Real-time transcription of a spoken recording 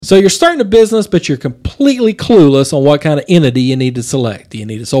So you're starting a business, but you're completely clueless on what kind of entity you need to select. Do you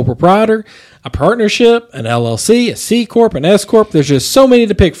need a sole proprietor, a partnership, an LLC, a C Corp, an S Corp? There's just so many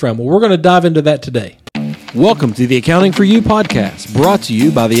to pick from. Well, we're going to dive into that today. Welcome to the Accounting for You podcast, brought to you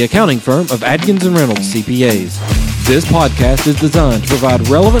by the accounting firm of Adkins & Reynolds CPAs. This podcast is designed to provide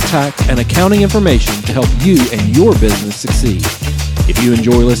relevant tax and accounting information to help you and your business succeed. If you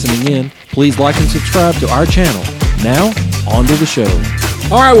enjoy listening in, please like and subscribe to our channel. Now, on to the show.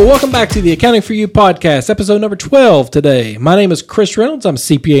 All right, well, welcome back to the Accounting for You podcast, episode number 12 today. My name is Chris Reynolds. I'm a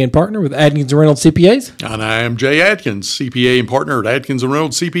CPA and partner with Adkins & Reynolds CPAs. And I am Jay Adkins, CPA and partner at Adkins &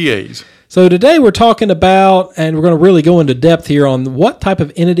 Reynolds CPAs. So today we're talking about, and we're going to really go into depth here on what type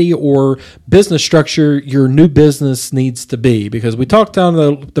of entity or business structure your new business needs to be. Because we talked on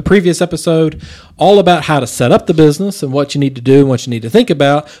the previous episode all about how to set up the business and what you need to do and what you need to think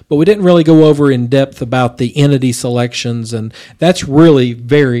about, but we didn't really go over in depth about the entity selections, and that's really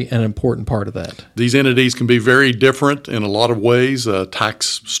an important part of that. These entities can be very different in a lot of ways.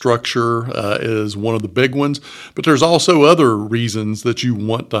 Tax structure is one of the big ones, but there's also other reasons that you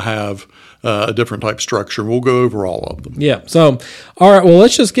want to have a different type structure. We'll go over all of them. Yeah. So, all right, well,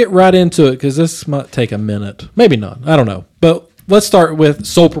 let's just get right into it because this might take a minute. Maybe not. I don't know. But let's start with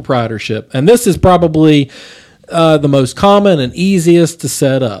sole proprietorship. And this is probably the most common and easiest to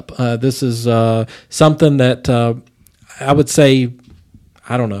set up. This is something that I would say,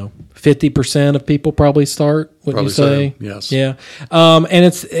 50% of people probably start, wouldn't you say? So, yes. Yeah.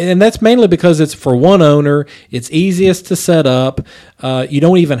 And that's mainly because it's for one owner. It's easiest to set up. You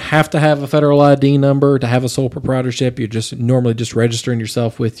don't even have to have a federal ID number to have a sole proprietorship. You're just normally just registering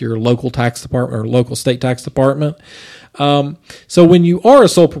yourself with your local tax department or local state tax department. So when you are a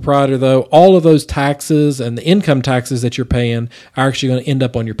sole proprietor, though, all of those taxes and the income taxes that you're paying are actually going to end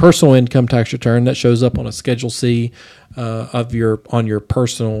up on your personal income tax return. That shows up on a Schedule C on your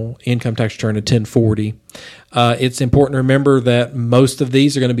personal income tax return at 1040. It's important to remember that most of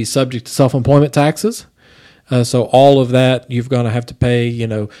these are going to be subject to self-employment taxes. So all of that, you're going to have to pay,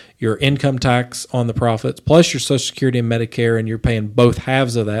 your income tax on the profits, plus your Social Security and Medicare, and you're paying both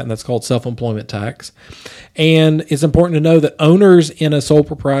halves of that, and that's called self-employment tax. And it's important to know that owners in a sole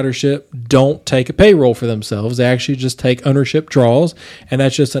proprietorship don't take a payroll for themselves. They actually just take ownership draws, and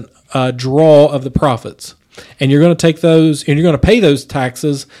that's just a draw of the profits. And you're going to take those, and you're going to pay those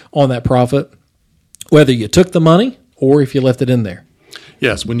taxes on that profit, whether you took the money or if you left it in there.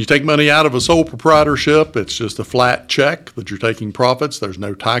 Yes, when you take money out of a sole proprietorship, it's just a flat check that you're taking profits. There's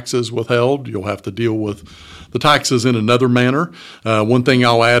no taxes withheld. You'll have to deal with the taxes in another manner. One thing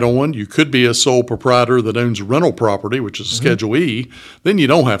I'll add on, you could be a sole proprietor that owns rental property, which is Schedule E. Then you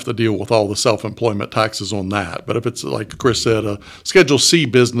don't have to deal with all the self-employment taxes on that. But if it's, like Chris said, a Schedule C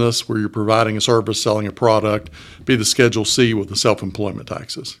business where you're providing a service, selling a product, be the Schedule C with the self-employment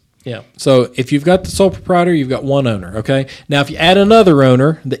taxes. Yeah. So if you've got the sole proprietor, you've got one owner, okay? Now, if you add another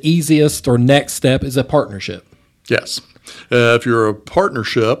owner, the easiest or next step is a partnership. Yes. If you're a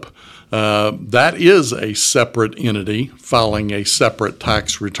partnership, that is a separate entity filing a separate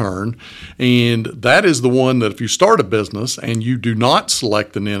tax return. And that is the one that if you start a business and you do not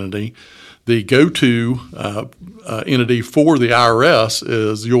select an entity, the go-to entity for the IRS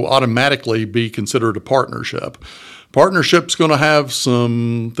is you'll automatically be considered a partnership. Partnership's going to have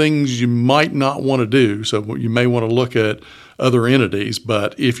some things you might not want to do, so you may want to look at other entities.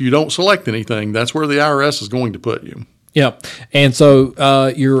 But if you don't select anything, that's where the IRS is going to put you. Yeah, and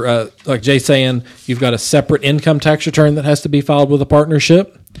so you're, like Jay's saying, you've got a separate income tax return that has to be filed with a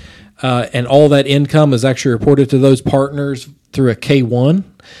partnership, and all that income is actually reported to those partners through a K-1.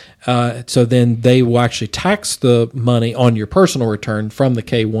 So then they will actually tax the money on your personal return from the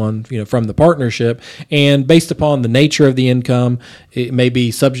K-1, from the partnership. And based upon the nature of the income, it may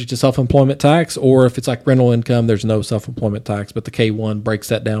be subject to self-employment tax, or if it's like rental income, there's no self-employment tax, but the K-1 breaks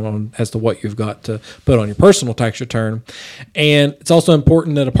that down on as to what you've got to put on your personal tax return. And it's also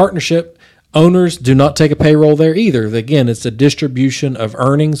important that a partnership, owners do not take a payroll there either. Again, it's a distribution of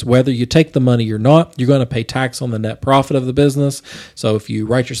earnings. Whether you take the money or not, you're going to pay tax on the net profit of the business. So if you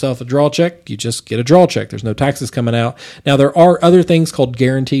write yourself a draw check, you just get a draw check. There's no taxes coming out. Now, there are other things called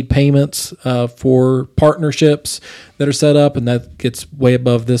guaranteed payments for partnerships that are set up, and that gets way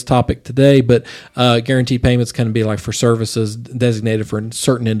above this topic today. But guaranteed payments can be like for services designated for a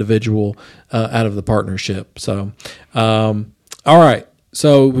certain individual out of the partnership. So, all right.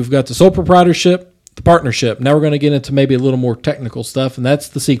 So we've got the sole proprietorship, the partnership. Now we're going to get into maybe a little more technical stuff, and that's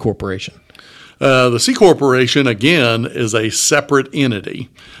the C corporation. The C corporation, again, is a separate entity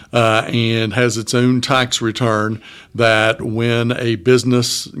and has its own tax return that when a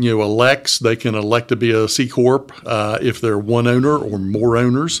business elects, they can elect to be a C corp if they're one owner or more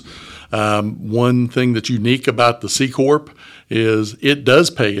owners. One thing that's unique about the C corp is it does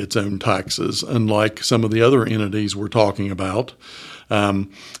pay its own taxes, unlike some of the other entities we're talking about.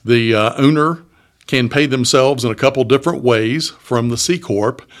 The owner can pay themselves in a couple different ways from the C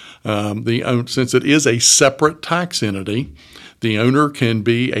corp. Since it is a separate tax entity, the owner can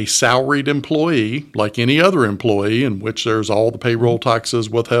be a salaried employee like any other employee, in which there's all the payroll taxes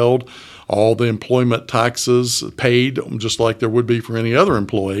withheld, all the employment taxes paid, just like there would be for any other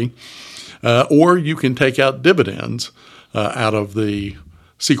employee. Or you can take out dividends out of the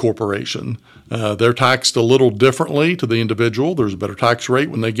C corporation. They're taxed a little differently to the individual. There's a better tax rate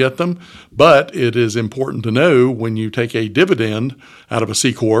when they get them, but it is important to know when you take a dividend out of a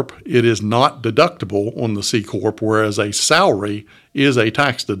C corp, it is not deductible on the C corp, whereas a salary is a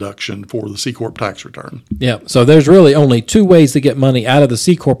tax deduction for the C corp tax return. Yeah, so there's really only two ways to get money out of the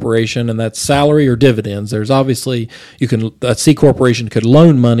C corporation, and that's salary or dividends. There's obviously a C corporation could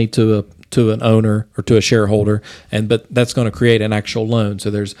loan money to an owner or to a shareholder, but that's going to create an actual loan.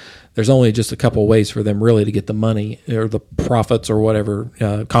 So there's only just a couple of ways for them really to get the money or the profits or whatever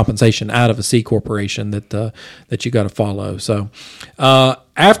compensation out of a C corporation that you got to follow. So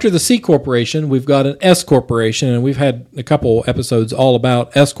after the C corporation, we've got an S corporation, and we've had a couple episodes all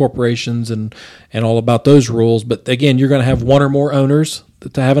about S corporations and all about those rules. But again, you're going to have one or more owners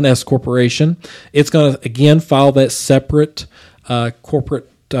to have an S corporation. It's going to again file that separate corporate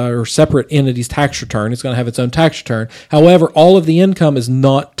or separate entity's tax return. It's going to have its own tax return. However, all of the income is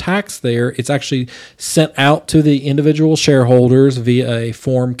not taxed there. It's actually sent out to the individual shareholders via a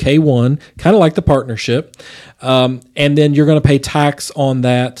Form K-1, kind of like the partnership. And then you're going to pay tax on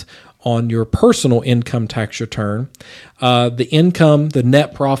that on your personal income tax return. The income, the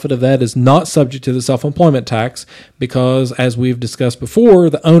net profit of that is not subject to the self-employment tax because, as we've discussed before,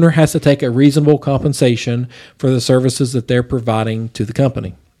 the owner has to take a reasonable compensation for the services that they're providing to the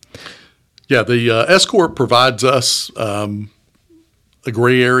company. Yeah, the S corp provides us a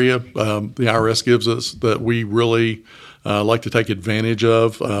gray area the IRS gives us that we really like to take advantage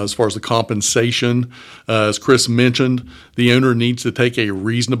of as far as the compensation. As Chris mentioned, the owner needs to take a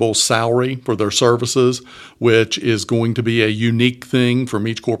reasonable salary for their services, which is going to be a unique thing from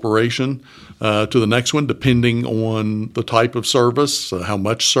each corporation to the next one, depending on the type of service, how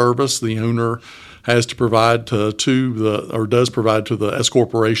much service the owner has to provide does provide to the S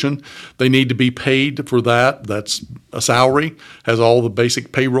corporation. They need to be paid for that. That's a salary, has all the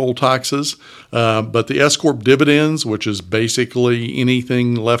basic payroll taxes. But the S corp dividends, which is basically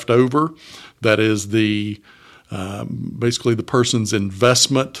anything left over, that is basically the person's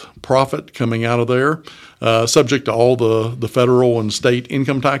investment profit coming out of there, subject to all the federal and state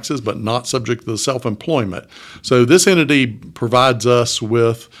income taxes, but not subject to the self-employment. So this entity provides us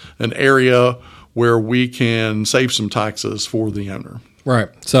with an area where we can save some taxes for the owner. Right.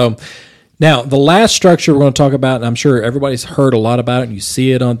 So now the last structure we're going to talk about, and I'm sure everybody's heard a lot about it, and you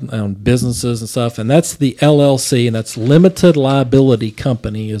see it on businesses and stuff, and that's the LLC, and that's Limited Liability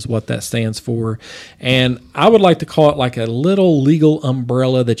Company is what that stands for. And I would like to call it like a little legal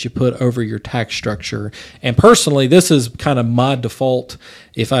umbrella that you put over your tax structure. And personally, this is kind of my default.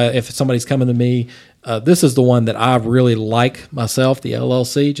 If somebody's coming to me, this is the one that I really like myself, the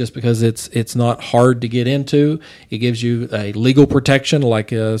LLC, just because it's not hard to get into. It gives you a legal protection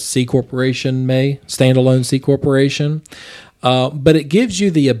like a C corporation standalone C corporation. But it gives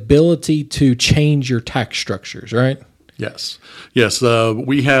you the ability to change your tax structures, right? Yes.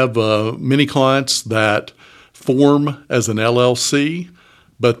 We have many clients that form as an LLC,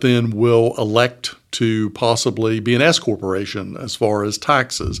 but then will elect to possibly be an S corporation as far as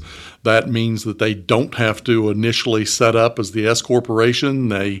taxes. That means that they don't have to initially set up as the S corporation.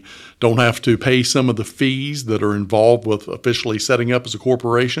 They don't have to pay some of the fees that are involved with officially setting up as a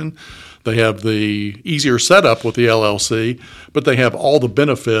corporation. They have the easier setup with the LLC, but they have all the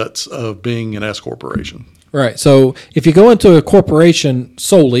benefits of being an S corporation. Right. So if you go into a corporation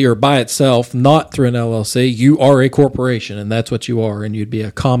solely or by itself, not through an LLC, you are a corporation, and that's what you are, and you'd be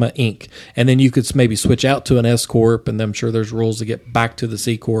a comma Inc. And then you could maybe switch out to an S Corp, and I'm sure there's rules to get back to the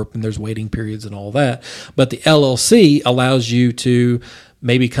C Corp, and there's waiting periods and all that. But the LLC allows you to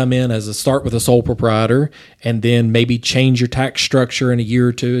maybe come in as a start with a sole proprietor, and then maybe change your tax structure in a year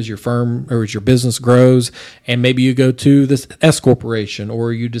or two as your firm or as your business grows, and maybe you go to this S corporation,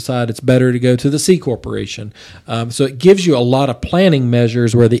 or you decide it's better to go to the C corporation. So it gives you a lot of planning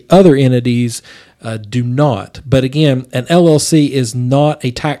measures where the other entities do not. But again, an LLC is not a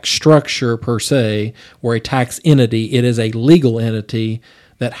tax structure per se or a tax entity. It is a legal entity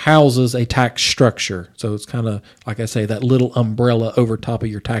that houses a tax structure. So it's kind of, like I say, that little umbrella over top of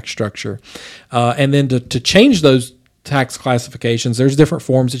your tax structure. And then to change those tax classifications, there's different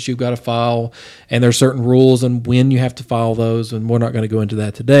forms that you've got to file, and there's certain rules and when you have to file those, and we're not going to go into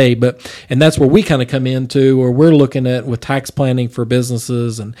that today. And that's where we kind of come into, or we're looking at with tax planning for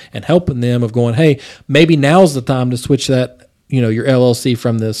businesses and helping them of going, hey, maybe now's the time to switch that, your LLC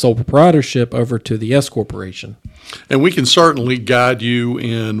from the sole proprietorship over to the S corporation. And we can certainly guide you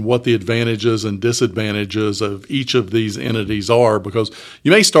in what the advantages and disadvantages of each of these entities are, because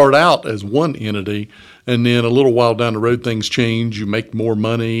you may start out as one entity, and then a little while down the road, things change. You make more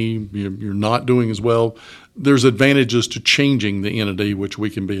money. You're not doing as well. There's advantages to changing the entity, which we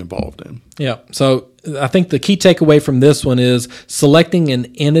can be involved in. Yeah. So I think the key takeaway from this one is selecting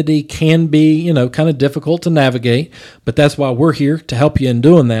an entity can be, kind of difficult to navigate, but that's why we're here to help you in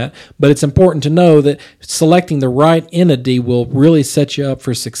doing that. But it's important to know that selecting the right entity will really set you up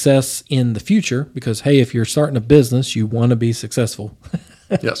for success in the future, because, hey, if you're starting a business, you want to be successful.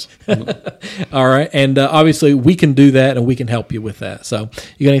 Yes. All right. And obviously we can do that, and we can help you with that. So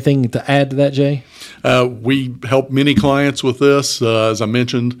you got anything to add to that, Jay? We help many clients with this. As I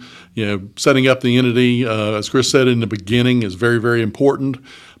mentioned, setting up the entity, as Chris said in the beginning, is very, very important.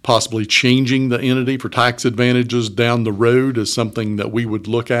 Possibly changing the entity for tax advantages down the road is something that we would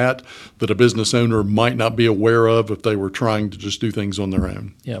look at that a business owner might not be aware of if they were trying to just do things on their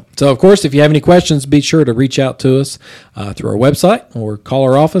own. Yeah. So, of course, if you have any questions, be sure to reach out to us through our website or call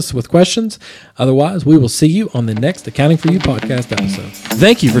our office with questions. Otherwise, we will see you on the next Accounting for You podcast episode.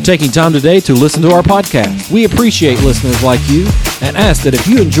 Thank you for taking time today to listen to our podcast. We appreciate listeners like you and ask that if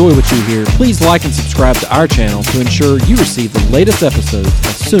you enjoy what you hear, please like and subscribe to our channel to ensure you receive the latest episodes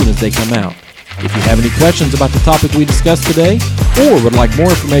as soon as they come out. If you have any questions about the topic we discussed today, or would like more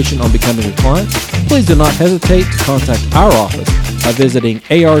information on becoming a client, please do not hesitate to contact our office by visiting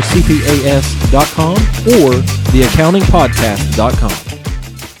arcpas.com or theaccountingpodcast.com.